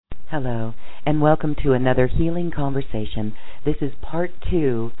Hello, and welcome to another healing conversation. This is part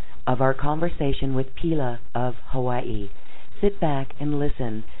 2 of our conversation with Pila of Hawaii. Sit back and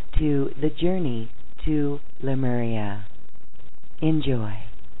listen to the journey to Lemuria. Enjoy.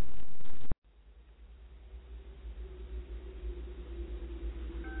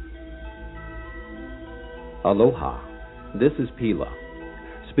 Aloha. This is Pila,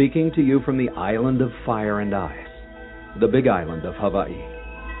 speaking to you from the island of fire and ice, the big island of Hawaii,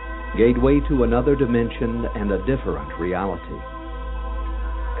 gateway to another dimension and a different reality.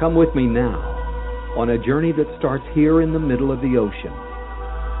 Come with me now on a journey that starts here in the middle of the ocean,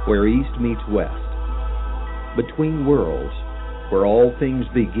 where east meets west, between worlds, where all things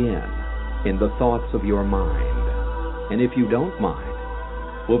begin in the thoughts of your mind. And if you don't mind,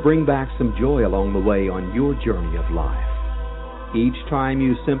 we'll bring back some joy along the way on your journey of life. Each time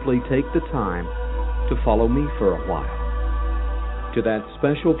you simply take the time to follow me for a while, to that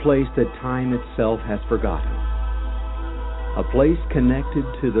special place that time itself has forgotten, a place connected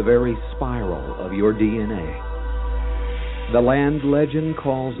to the very spiral of your DNA. The land legend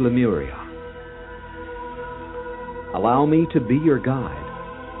calls Lemuria. Allow me to be your guide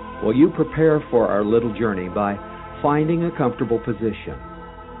while you prepare for our little journey by finding a comfortable position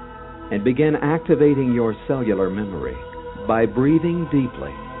and begin activating your cellular memory by breathing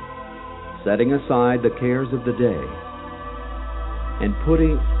deeply, setting aside the cares of the day, and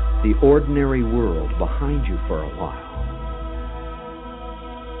putting the ordinary world behind you for a while.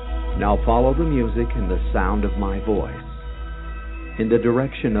 Now follow the music and the sound of my voice in the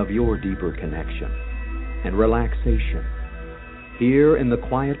direction of your deeper connection and relaxation here in the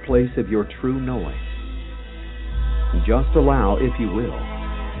quiet place of your true knowing. Just allow, if you will,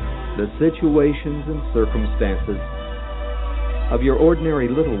 the situations and circumstances of your ordinary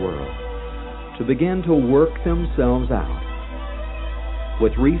little world to begin to work themselves out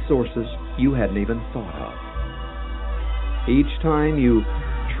with resources you hadn't even thought of. Each time you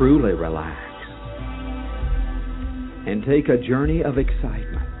truly relax and take a journey of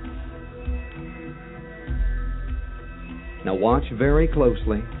excitement. Now watch very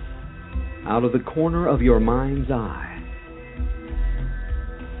closely out of the corner of your mind's eye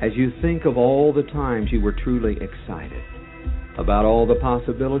as you think of all the times you were truly excited about all the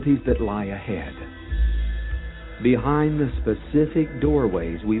possibilities that lie ahead, behind the specific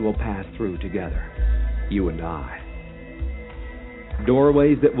doorways we will pass through together, you and I.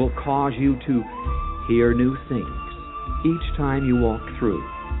 Doorways that will cause you to hear new things each time you walk through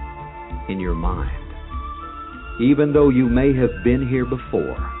in your mind, even though you may have been here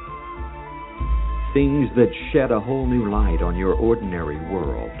before. Things that shed a whole new light on your ordinary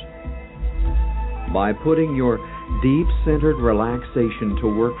world. By putting your deep-centered relaxation to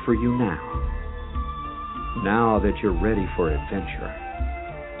work for you now that you're ready for adventure.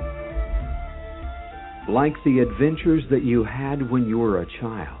 Like the adventures that you had when you were a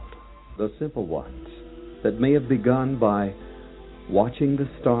child, the simple ones that may have begun by watching the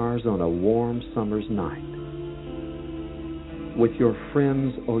stars on a warm summer's night with your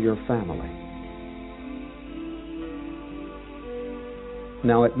friends or your family.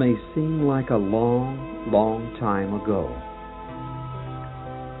 Now, it may seem like a long, long time ago,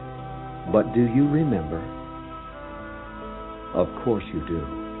 but do you remember? Of course you do.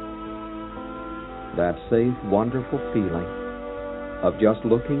 That safe, wonderful feeling of just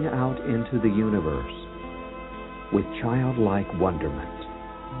looking out into the universe with childlike wonderment,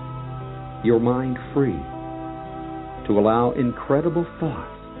 your mind free to allow incredible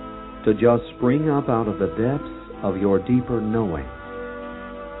thoughts to just spring up out of the depths of your deeper knowing.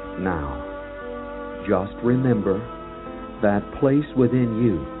 Now, just remember that place within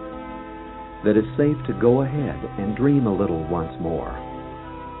you that is safe to go ahead and dream a little once more.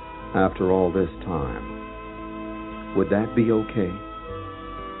 After all this time, would that be okay?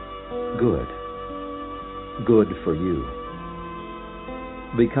 Good. Good for you.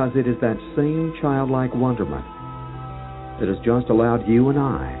 Because it is that same childlike wonderment that has just allowed you and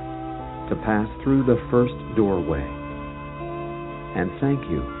I to pass through the first doorway. And thank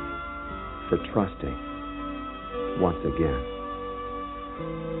you for trusting once again.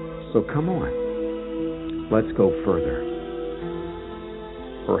 So come on, let's go further.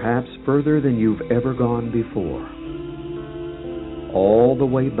 Perhaps further than you've ever gone before. All the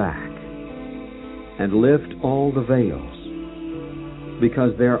way back, and lift all the veils,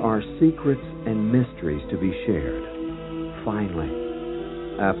 because there are secrets and mysteries to be shared. Finally,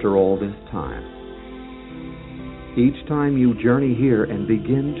 after all this time, each time you journey here and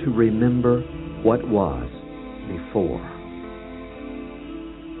begin to remember what was before.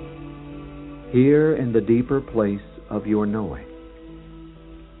 Here in the deeper place of your knowing,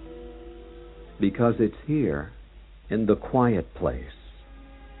 because it's here, in the quiet place,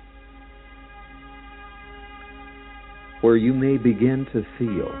 where you may begin to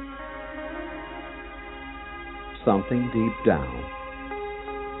feel something deep down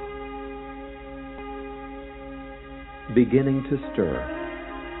beginning to stir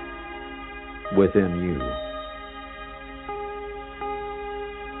within you.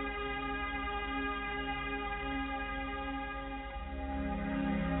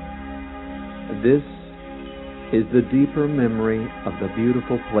 This is the deeper memory of the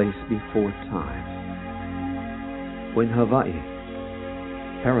beautiful place before time, when Hawaii,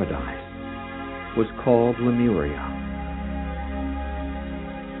 paradise, was called Lemuria,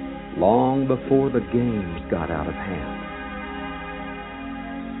 long before the games got out of hand,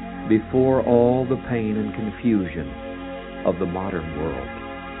 before all the pain and confusion of the modern world.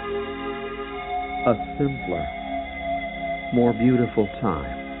 A simpler, more beautiful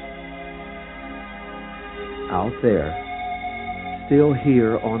time. Out there, still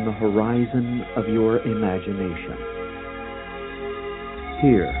here on the horizon of your imagination.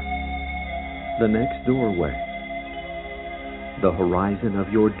 Here, the next doorway, the horizon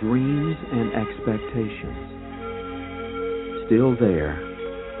of your dreams and expectations. Still there,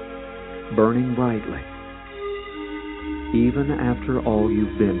 burning brightly, even after all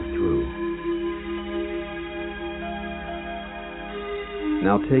you've been through.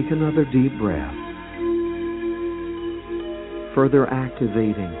 Now take another deep breath, further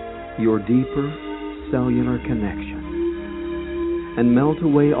activating your deeper cellular connection, and melt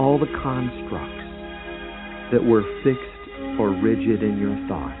away all the constructs that were fixed or rigid in your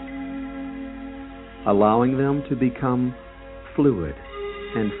thought, allowing them to become fluid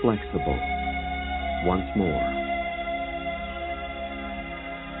and flexible once more.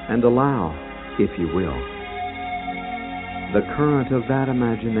 And allow, if you will, the current of that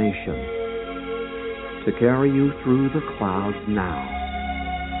imagination to carry you through the clouds now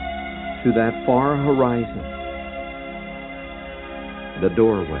to that far horizon, the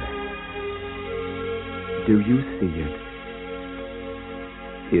doorway. Do you see it?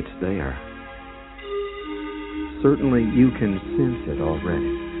 It's there. Certainly you can sense it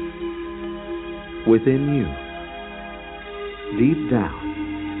already. Within you, deep down,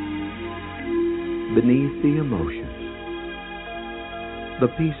 beneath the emotions, the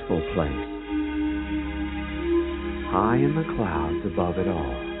peaceful place, high in the clouds above it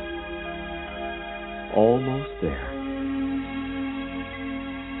all. Almost there.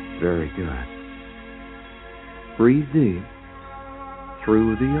 Very good. Breathe deep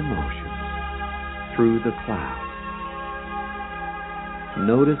through the emotions, through the clouds,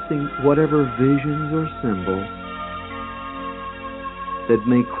 noticing whatever visions or symbols that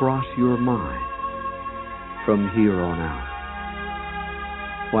may cross your mind from here on out,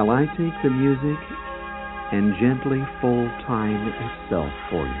 while I take the music and gently fold time itself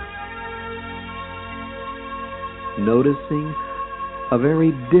for you. Noticing a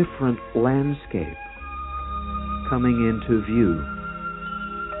very different landscape coming into view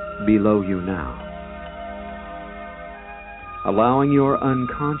below you now. Allowing your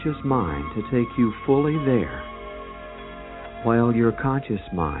unconscious mind to take you fully there, while your conscious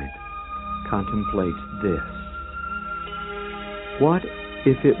mind contemplates this. What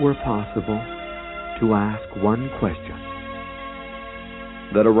if it were possible to ask one question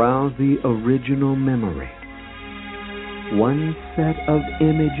that aroused the original memory, one set of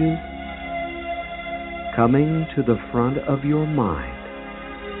images coming to the front of your mind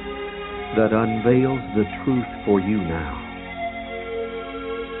that unveils the truth for you now,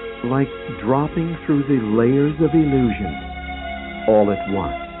 like dropping through the layers of illusion all at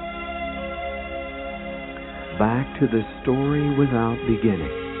once, back to the story without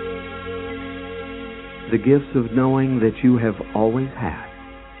beginning. The gifts of knowing that you have always had.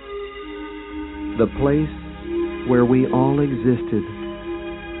 The place where we all existed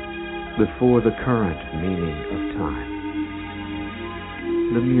before the current meaning of time.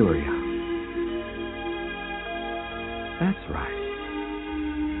 Lemuria. That's right.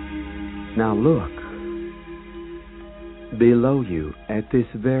 Now look below you at this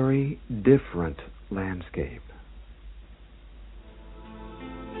very different landscape.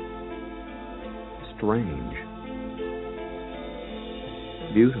 Strange,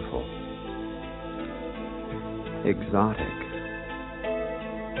 beautiful, exotic,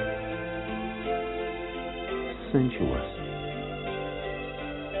 sensuous,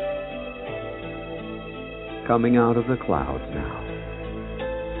 coming out of the clouds now.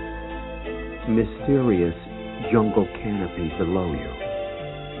 Mysterious jungle canopy below you.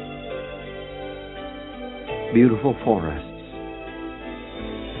 Beautiful forests.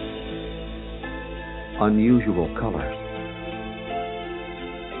 unusual colors.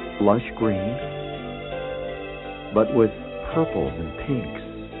 Lush green, but with purples and pinks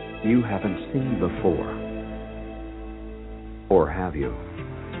you haven't seen before. Or have you?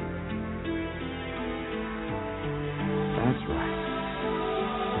 That's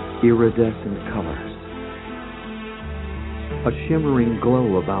right. Iridescent colors. A shimmering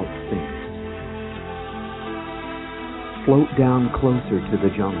glow about things. Float down closer to the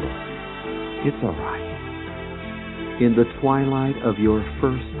jungle. It's all right. In the twilight of your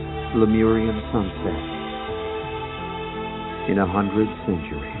first Lemurian sunset in 100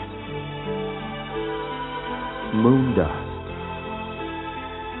 centuries. Moon dust,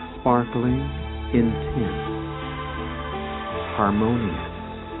 sparkling, intense, harmonious.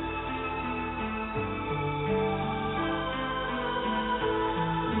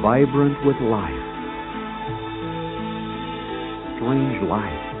 Vibrant with life. Strange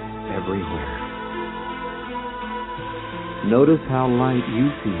life everywhere. Notice how light you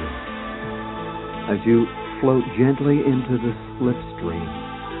feel as you float gently into the slipstream,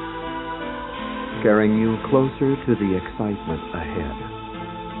 carrying you closer to the excitement ahead.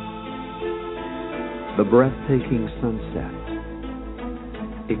 The breathtaking sunset,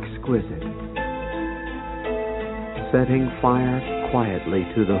 exquisite, setting fire quietly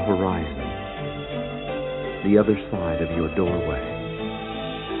to the horizon, the other side of your doorway,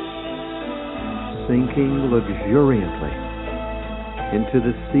 sinking luxuriantly into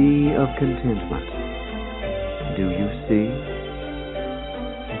the sea of contentment. Do you see?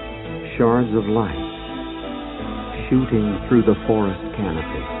 Shards of light shooting through the forest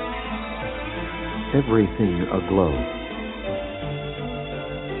canopy, everything aglow,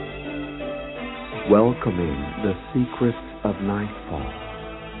 welcoming the secrets of nightfall.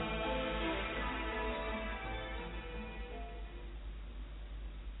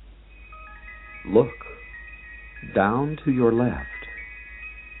 Look down to your left.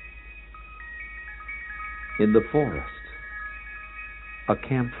 In the forest, a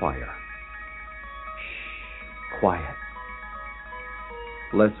campfire. Shh, quiet.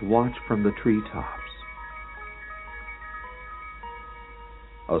 Let's watch from the treetops.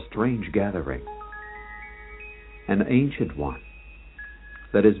 A strange gathering, an ancient one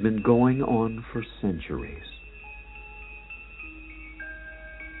that has been going on for centuries.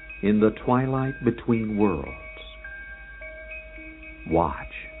 In the twilight between worlds,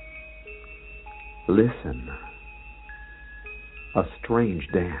 watch. Listen. A strange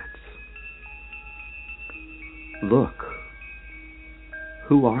dance. Look.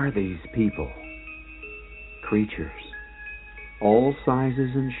 Who are these people? Creatures, all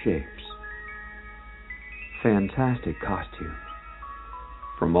sizes and shapes. Fantastic costumes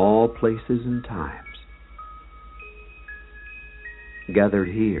from all places and times. Gathered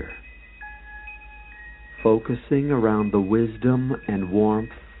here, focusing around the wisdom and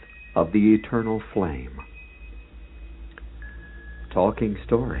warmth of the eternal flame. Talking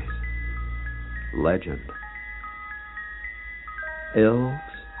stories, legend, elves,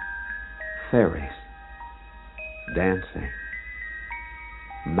 fairies, dancing,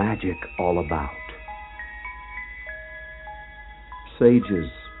 magic all about. Sages,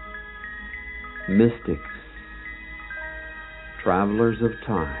 mystics, travelers of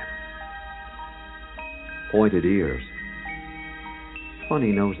time, pointed ears,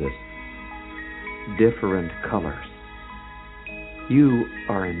 funny noses, different colors. You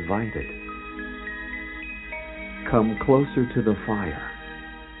are invited. Come closer to the fire.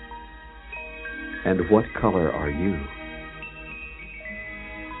 And what color are you?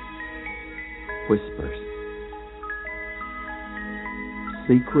 Whispers.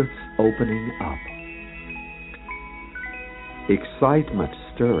 Secrets opening up. Excitement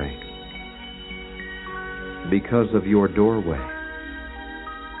stirring because of your doorway.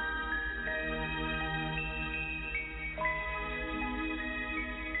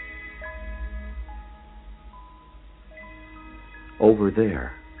 Over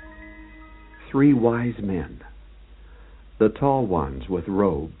there, 3 wise men, the tall ones with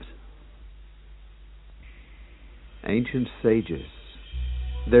robes. Ancient sages,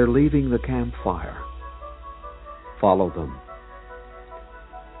 they're leaving the campfire. Follow them.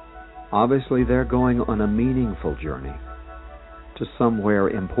 Obviously, they're going on a meaningful journey to somewhere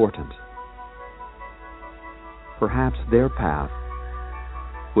important. Perhaps their path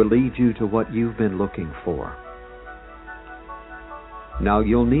will lead you to what you've been looking for. Now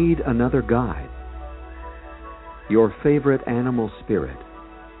you'll need another guide, your favorite animal spirit.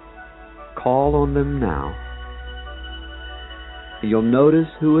 Call on them now. You'll notice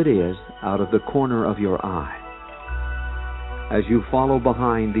who it is out of the corner of your eye as you follow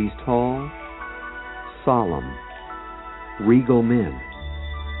behind these tall, solemn, regal men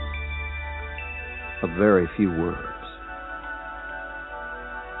of very few words.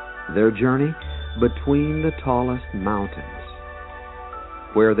 Their journey between the tallest mountains,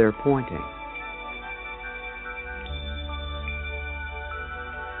 where they're pointing,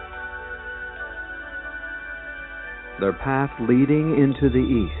 their path leading into the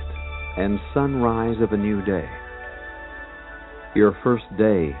east and sunrise of a new day, your first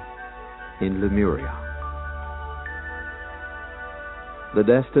day in Lemuria. The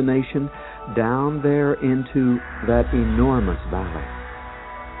destination down there into that enormous valley,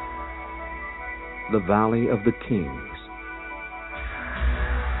 the Valley of the Kings.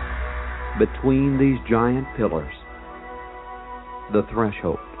 Between these giant pillars, the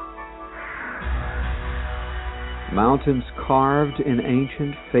threshold. Mountains carved in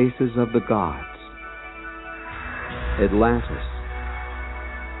ancient faces of the gods. Atlantis.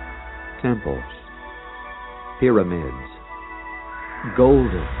 Temples. Pyramids.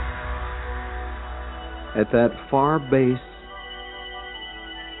 Golden. At that far base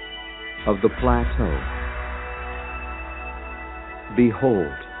of the plateau,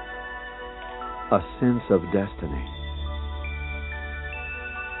 behold, a sense of destiny.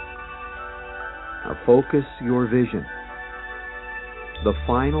 Now focus your vision. The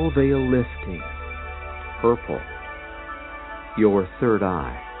final veil lifting, purple, your third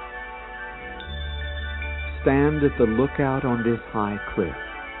eye. Stand at the lookout on this high cliff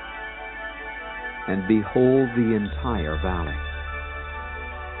and behold the entire valley.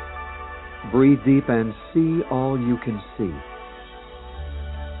 Breathe deep and see all you can see.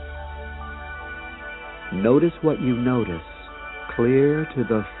 Notice what you notice, clear to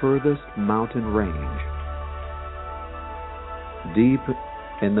the furthest mountain range, deep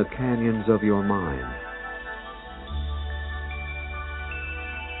in the canyons of your mind.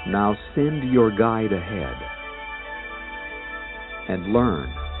 Now send your guide ahead and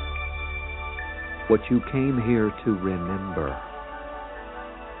learn what you came here to remember.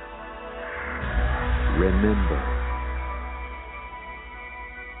 Remember.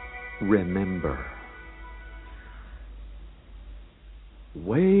 Remember.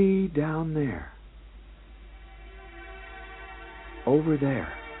 Way down there, over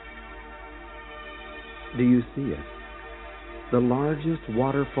there, do you see it? The largest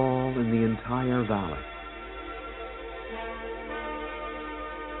waterfall in the entire valley.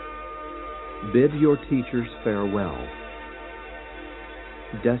 Bid your teachers farewell.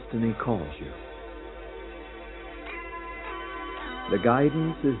 Destiny calls you. The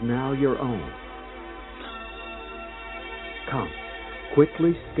guidance is now your own. Come,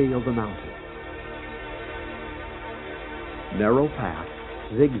 quickly scale the mountain. Narrow path,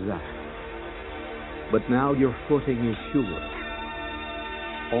 zigzag. But now your footing is sure,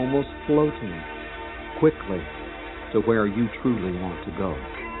 almost floating quickly to where you truly want to go.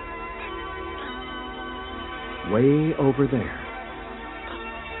 Way over there,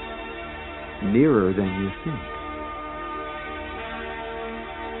 nearer than you think.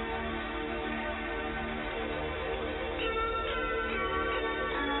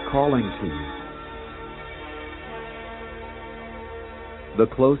 Calling to you. The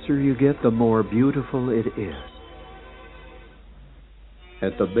closer you get, the more beautiful it is.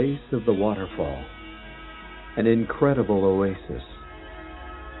 At the base of the waterfall, an incredible oasis,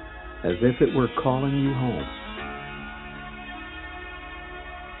 as if it were calling you home.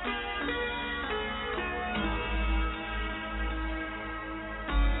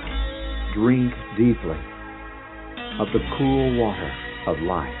 Drink deeply of the cool water of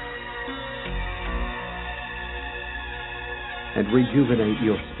life and rejuvenate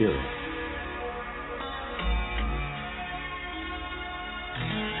your spirit.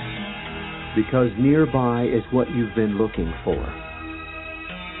 Because nearby is what you've been looking for.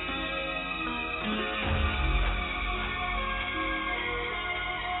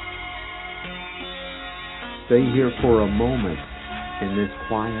 Stay here for a moment in this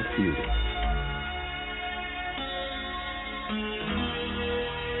quiet beauty.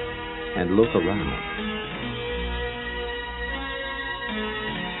 And look around.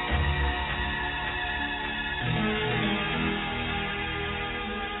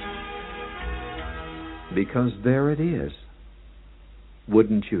 Because there it is.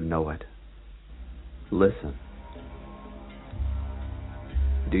 Wouldn't you know it? Listen.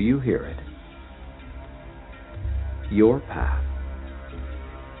 Do you hear it? Your path.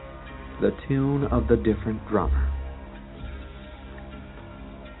 The tune of the different drummer.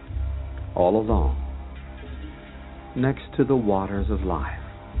 All along, next to the waters of life.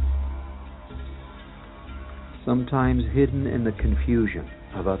 Sometimes hidden in the confusion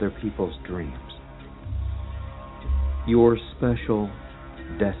of other people's dreams. your special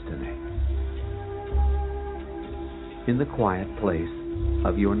destiny in the quiet place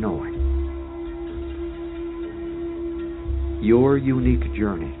of your knowing. Your unique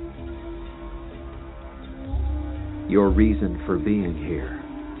journey, your reason for being here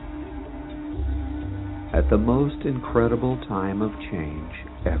at the most incredible time of change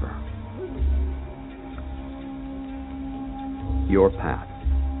ever. Your path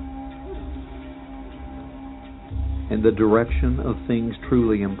in the direction of things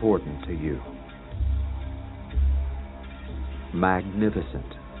truly important to you.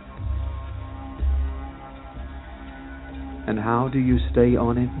 Magnificent. And how do you stay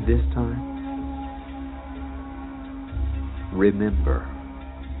on it this time? Remember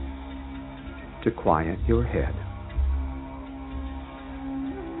to quiet your head.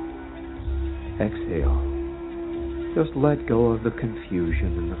 Exhale. Just let go of the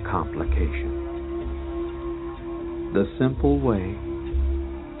confusion and the complication. The simple way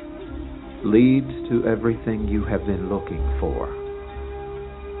leads to everything you have been looking for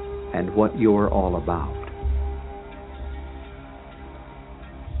and what you're all about.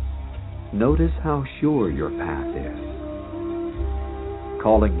 Notice how sure your path is,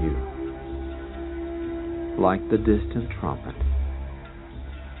 calling you like the distant trumpet,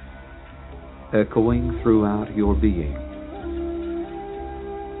 echoing throughout your being.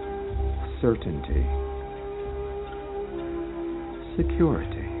 Certainty,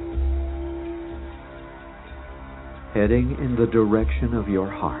 security, heading in the direction of your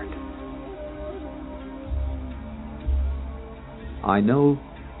heart. I know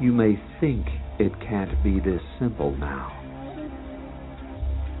you may think it can't be this simple now,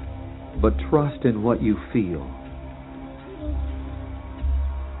 but trust in what you feel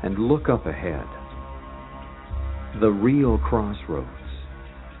and look up ahead. The real crossroads,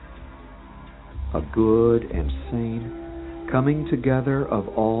 a good and sane coming together of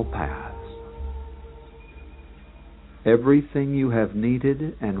all paths. Everything you have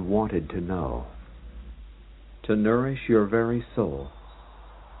needed and wanted to know, to nourish your very soul,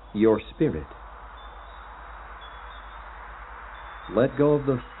 your spirit. Let go of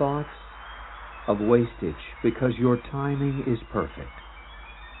the thoughts of wastage, because your timing is perfect.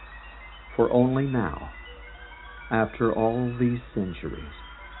 For only now, after all these centuries,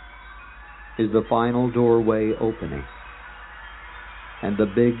 is the final doorway opening, and the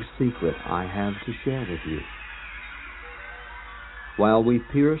big secret I have to share with you. While we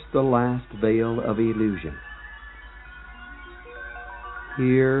pierce the last veil of illusion,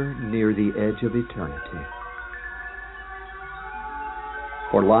 here near the edge of eternity.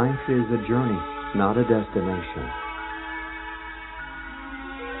 For life is a journey, not a destination.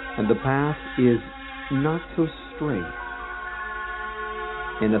 And the path is not so straight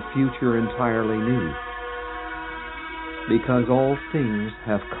in a future entirely new, because all things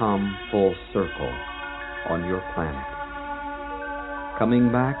have come full circle on your planet,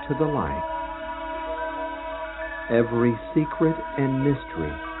 coming back to the light. Every secret and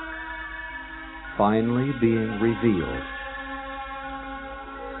mystery finally being revealed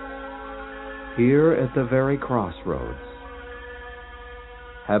here at the very crossroads,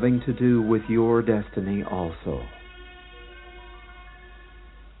 having to do with your destiny also.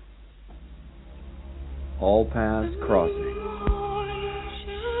 All paths crossing.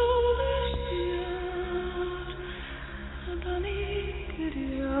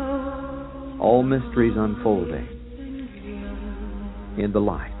 All mysteries unfolding in the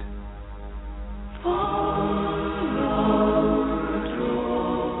light.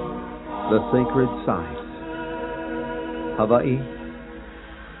 The sacred sites, Hawaii,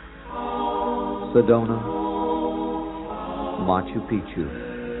 Sedona, Machu Picchu,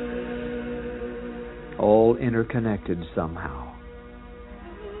 all interconnected somehow.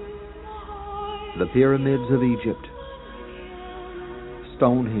 The pyramids of Egypt,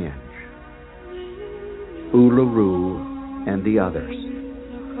 Stonehenge, Uluru, and the others.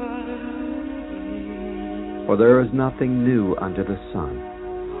 For there is nothing new under the sun.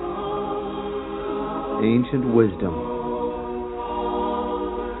 Ancient wisdom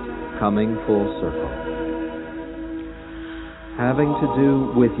coming full circle, having to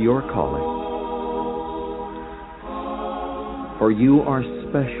do with your calling. For you are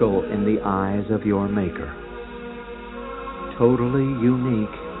special in the eyes of your Maker, totally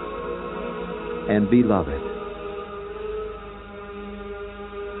unique and beloved.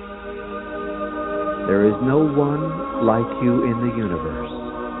 There is no one like you in the universe.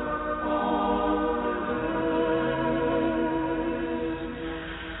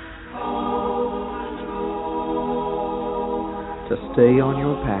 To stay on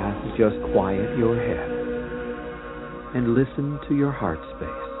your path, just quiet your head. and listen to your heart space.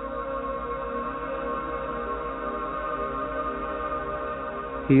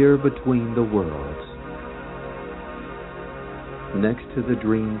 Here between the worlds, next to the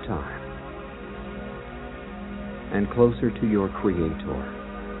dream time, and closer to your Creator.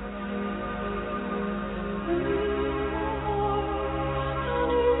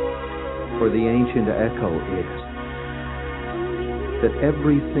 For the ancient echo is that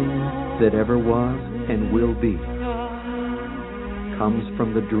everything that ever was and will be comes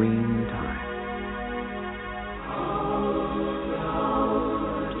from the dream time.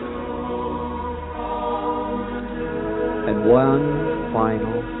 And one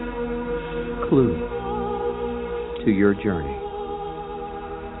final clue to your journey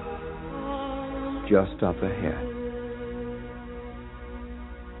just up ahead.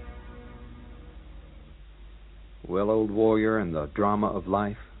 Well, old warrior, in the drama of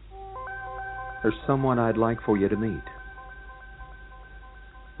life, there's someone I'd like for you to meet.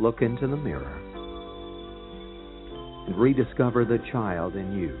 Look into the mirror and rediscover the child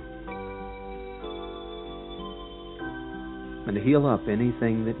in you. And heal up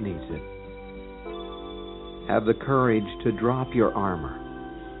anything that needs it. Have the courage to drop your armor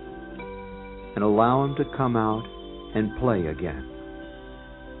and allow him to come out and play again.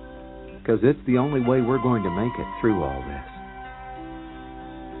 Because it's the only way we're going to make it through all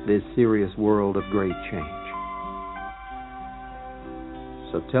this serious world of great change.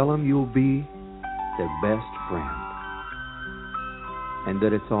 So tell him you'll be their best friend, and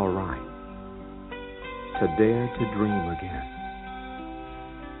that it's all right to dare to dream again.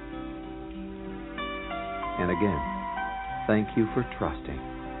 And again, thank you for trusting.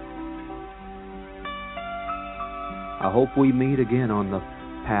 I hope we meet again on the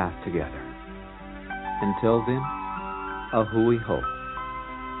path together. Until then, a hui ho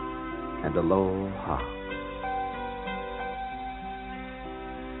and aloha.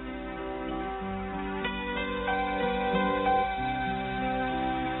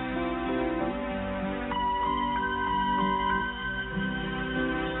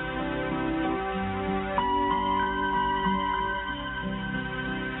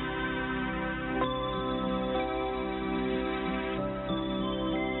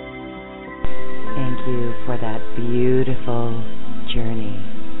 Thank you for that beautiful journey.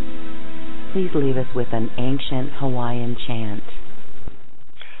 Please leave us with an ancient Hawaiian chant.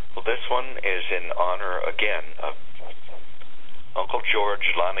 Well, this one is in honor, again, of Uncle George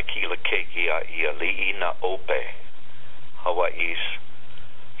Lanakila Keiki Iali'i Na Ope, Hawaii's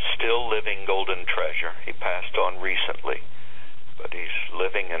still living golden treasure. He passed on recently, but he's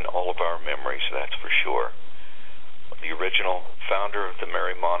living in all of our memories, that's for sure. The original founder of the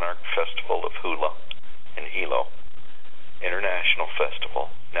Merry Monarch Festival of Hula in Hilo, International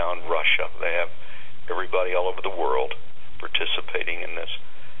Festival, now in Russia. They have everybody all over the world participating in this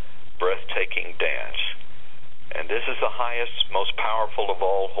breathtaking dance. And this is the highest, most powerful of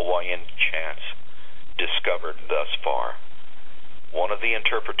all Hawaiian chants discovered thus far. One of the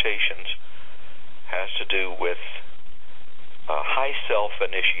interpretations has to do with high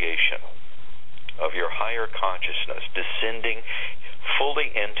self-initiation of your higher consciousness descending fully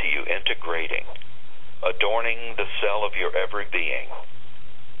into you, integrating, adorning the cell of your every being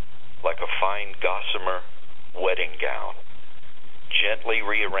like a fine gossamer wedding gown, gently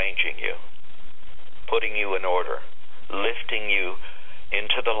rearranging you, putting you in order, lifting you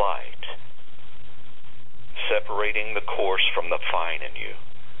into the light, separating the coarse from the fine in you,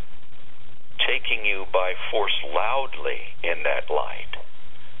 taking you by force loudly in that light,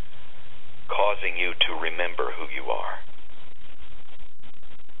 causing you to remember who you are.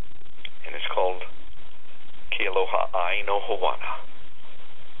 And it's called Ke Aloha Ai no Hawana.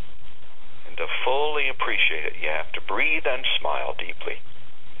 And to fully appreciate it, you have to breathe and smile deeply.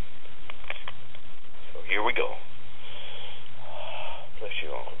 So here we go. Bless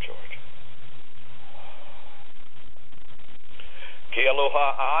you, Uncle George. Ke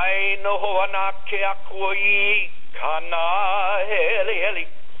Aloha Ai no Hawana ke akui kana heli heli.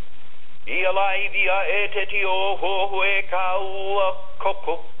 Ia laivia e te tio ho e ka ua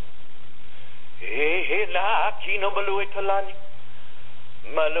koko. E he la kino malue talani.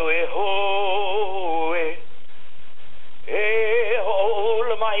 Malue ho e. E ho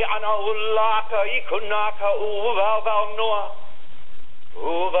la mai ana ulaka I kunaka uva vau noa.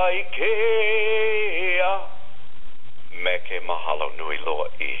 Uva I kea. Meke mahalo nui loa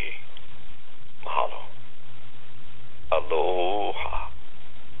ihi. Mahalo. Aloha.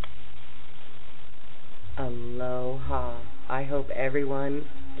 Aloha. I hope everyone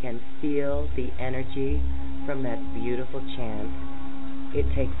can feel the energy from that beautiful chant. It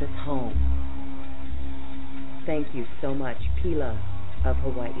takes us home. Thank you so much, Pila of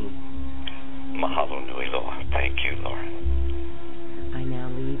Hawaii. Mahalo nui loa. Thank you, Laura. I now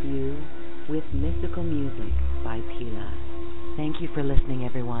leave you with Mystical Music by Pila. Thank you for listening,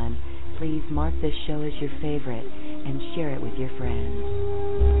 everyone. Please mark this show as your favorite and share it with your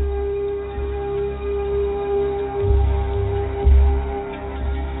friends.